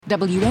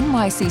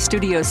WNYC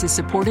Studios is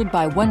supported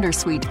by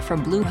Wondersuite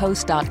from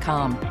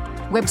Bluehost.com.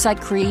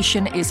 Website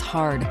creation is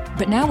hard,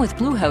 but now with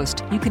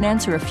Bluehost, you can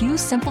answer a few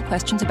simple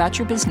questions about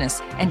your business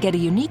and get a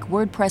unique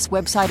WordPress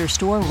website or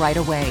store right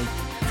away.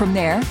 From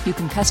there, you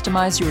can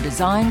customize your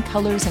design,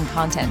 colors, and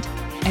content.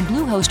 And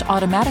Bluehost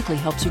automatically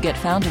helps you get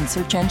found in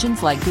search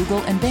engines like Google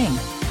and Bing.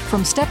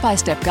 From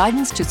step-by-step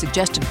guidance to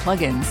suggested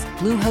plugins,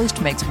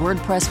 Bluehost makes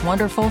WordPress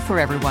wonderful for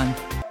everyone.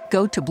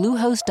 Go to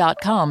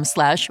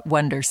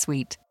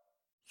bluehost.com/wondersuite.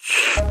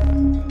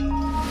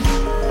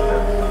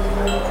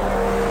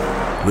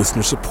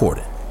 Listener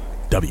supported.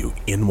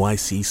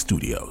 WNYC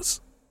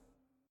Studios.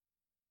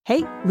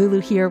 Hey, Lulu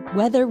here.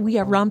 Whether we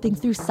are romping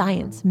through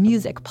science,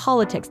 music,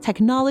 politics,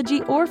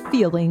 technology, or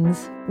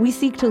feelings, we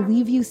seek to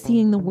leave you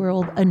seeing the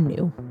world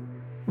anew.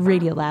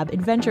 Radiolab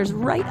adventures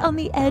right on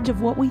the edge of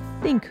what we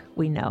think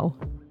we know.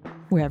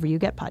 Wherever you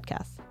get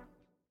podcasts.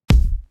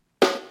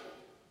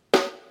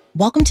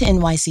 Welcome to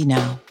NYC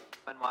Now,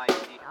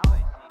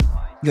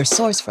 your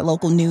source for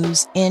local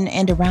news in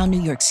and around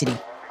New York City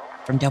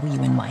from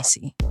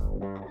WNYC.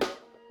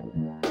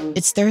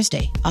 It's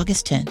Thursday,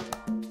 August 10th.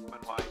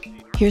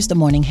 Here's the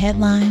morning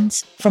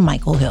headlines from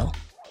Michael Hill.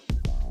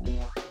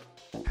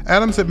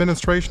 Adams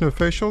administration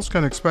officials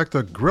can expect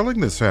a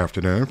grilling this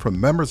afternoon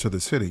from members of the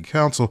city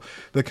council.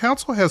 The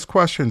council has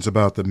questions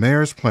about the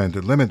mayor's plan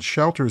to limit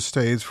shelter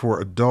stays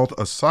for adult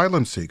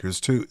asylum seekers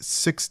to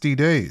 60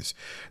 days.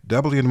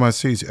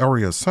 WNYC's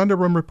Aria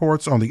Sundaram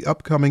reports on the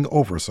upcoming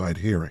oversight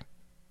hearing.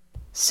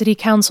 City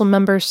council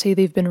members say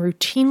they've been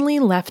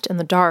routinely left in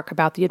the dark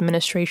about the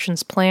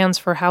administration's plans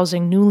for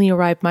housing newly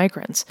arrived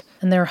migrants,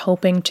 and they're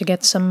hoping to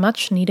get some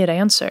much-needed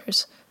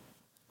answers.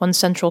 One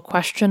central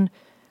question: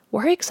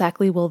 where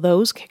exactly will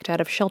those kicked out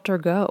of shelter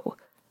go?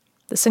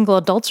 The single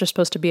adults are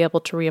supposed to be able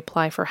to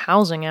reapply for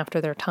housing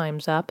after their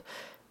time's up,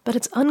 but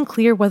it's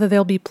unclear whether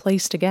they'll be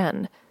placed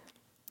again.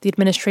 The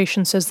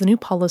administration says the new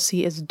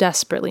policy is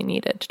desperately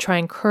needed to try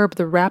and curb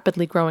the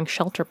rapidly growing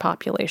shelter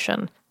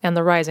population and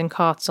the rising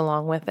costs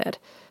along with it.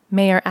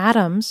 Mayor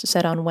Adams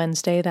said on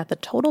Wednesday that the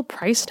total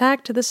price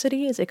tag to the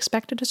city is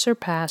expected to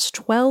surpass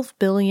 $12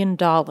 billion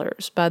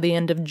by the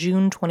end of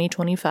June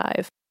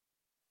 2025.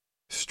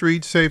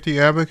 Street safety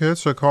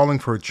advocates are calling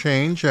for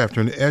change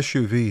after an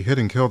SUV hit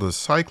and killed a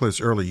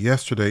cyclist early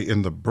yesterday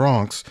in the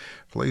Bronx.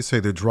 Police say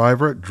the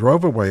driver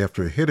drove away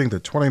after hitting the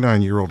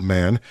 29-year-old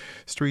man.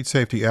 Street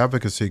safety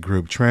advocacy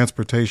group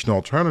Transportation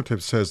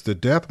Alternatives says the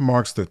death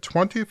marks the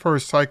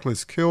 21st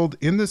cyclist killed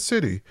in the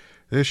city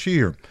this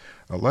year.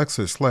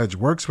 Alexis Sledge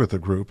works with the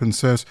group and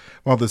says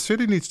while the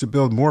city needs to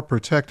build more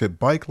protected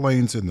bike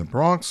lanes in the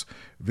Bronx,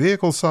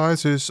 vehicle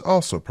size is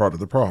also part of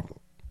the problem.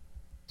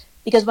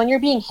 Because when you're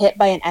being hit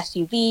by an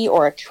SUV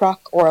or a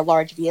truck or a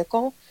large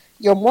vehicle,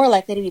 you're more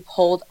likely to be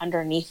pulled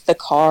underneath the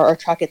car or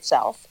truck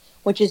itself,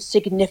 which is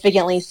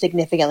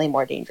significantly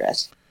more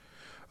dangerous.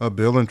 A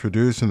bill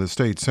introduced in the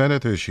state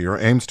Senate this year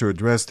aims to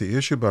address the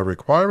issue by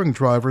requiring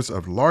drivers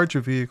of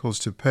larger vehicles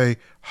to pay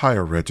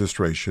higher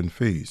registration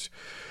fees.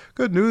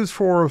 Good news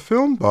for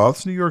film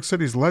buffs. New York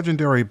City's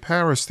legendary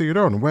Paris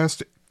Theater on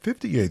West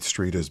 58th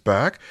Street is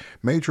back.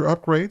 Major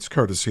upgrades,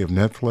 courtesy of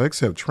Netflix,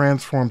 have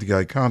transformed the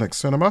iconic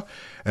cinema.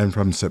 And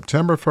from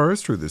September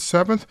 1st through the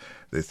 7th,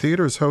 the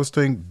theater is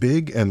hosting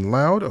Big and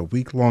Loud, a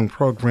week-long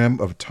program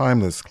of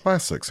timeless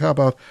classics. How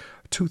about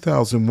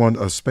 2001: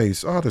 A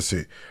Space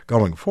Odyssey?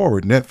 Going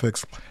forward,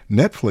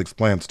 Netflix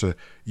plans to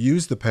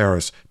use the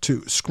Paris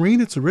to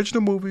screen its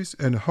original movies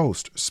and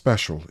host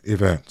special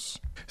events.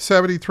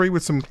 73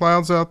 with some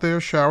clouds out there,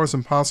 showers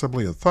and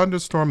possibly a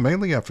thunderstorm,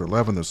 mainly after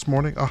 11 this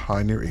morning, a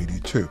high near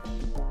 82.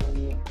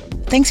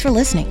 Thanks for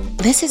listening.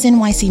 This is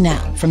NYC Now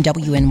from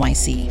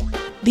WNYC.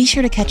 Be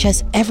sure to catch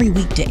us every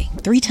weekday,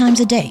 3 times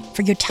a day,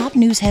 for your top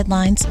news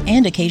headlines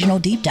and occasional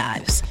deep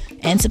dives.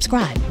 And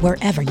subscribe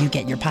wherever you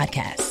get your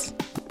podcasts.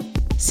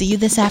 See you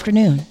this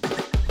afternoon.